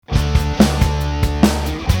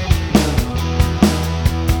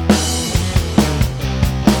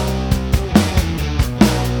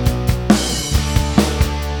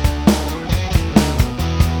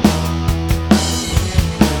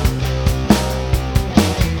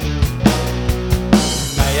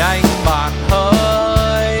lặng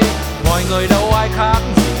hơi, mọi người đâu ai khác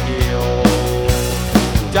gì nhiều.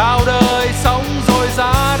 Chào đời sống rồi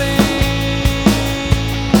ra đi,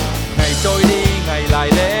 ngày trôi đi ngày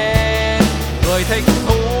lại đến, người thích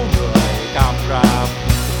thú người cảm ràm,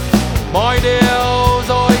 mọi điều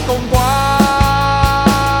rồi cùng qua.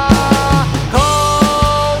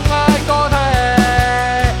 Không ai có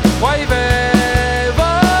thể quay về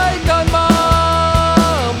với cơn mơ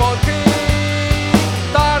một khi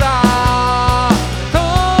ta đã thức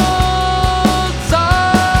giấc.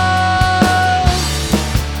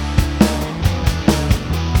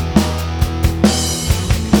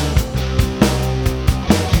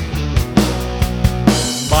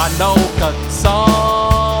 Bạn đâu cần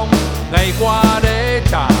sống ngày qua để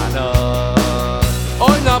trả nợ,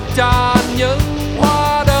 ôi ngập tràn những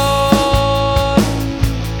hóa đơn,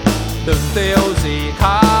 đừng tiêu gì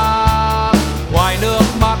khác ngoài nước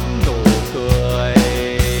mắt nụ cười,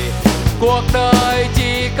 cuộc đời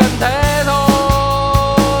chỉ cần thế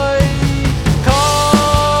thôi.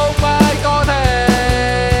 Không ai có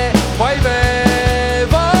thể quay về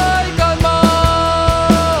với cơn mơ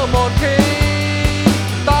một khi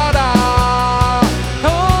ta đã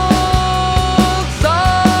thức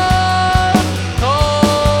giấc.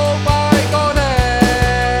 Không ai có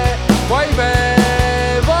thể quay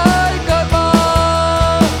về với cơn mơ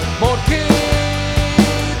một khi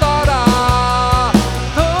ta đã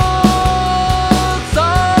thức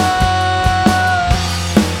giấc.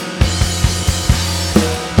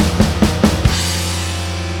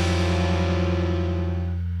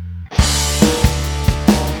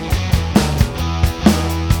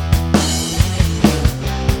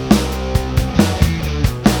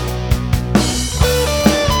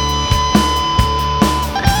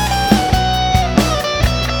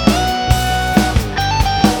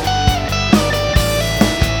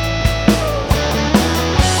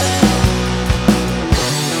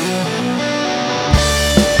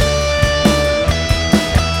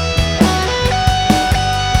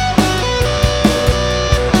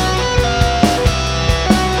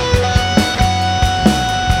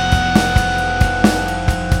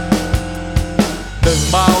 Đừng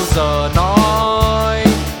bao giờ nói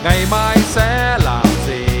ngày mai sẽ làm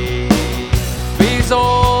gì, vì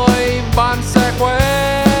rồi bạn sẽ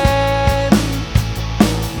quên,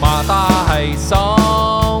 mà ta hãy sống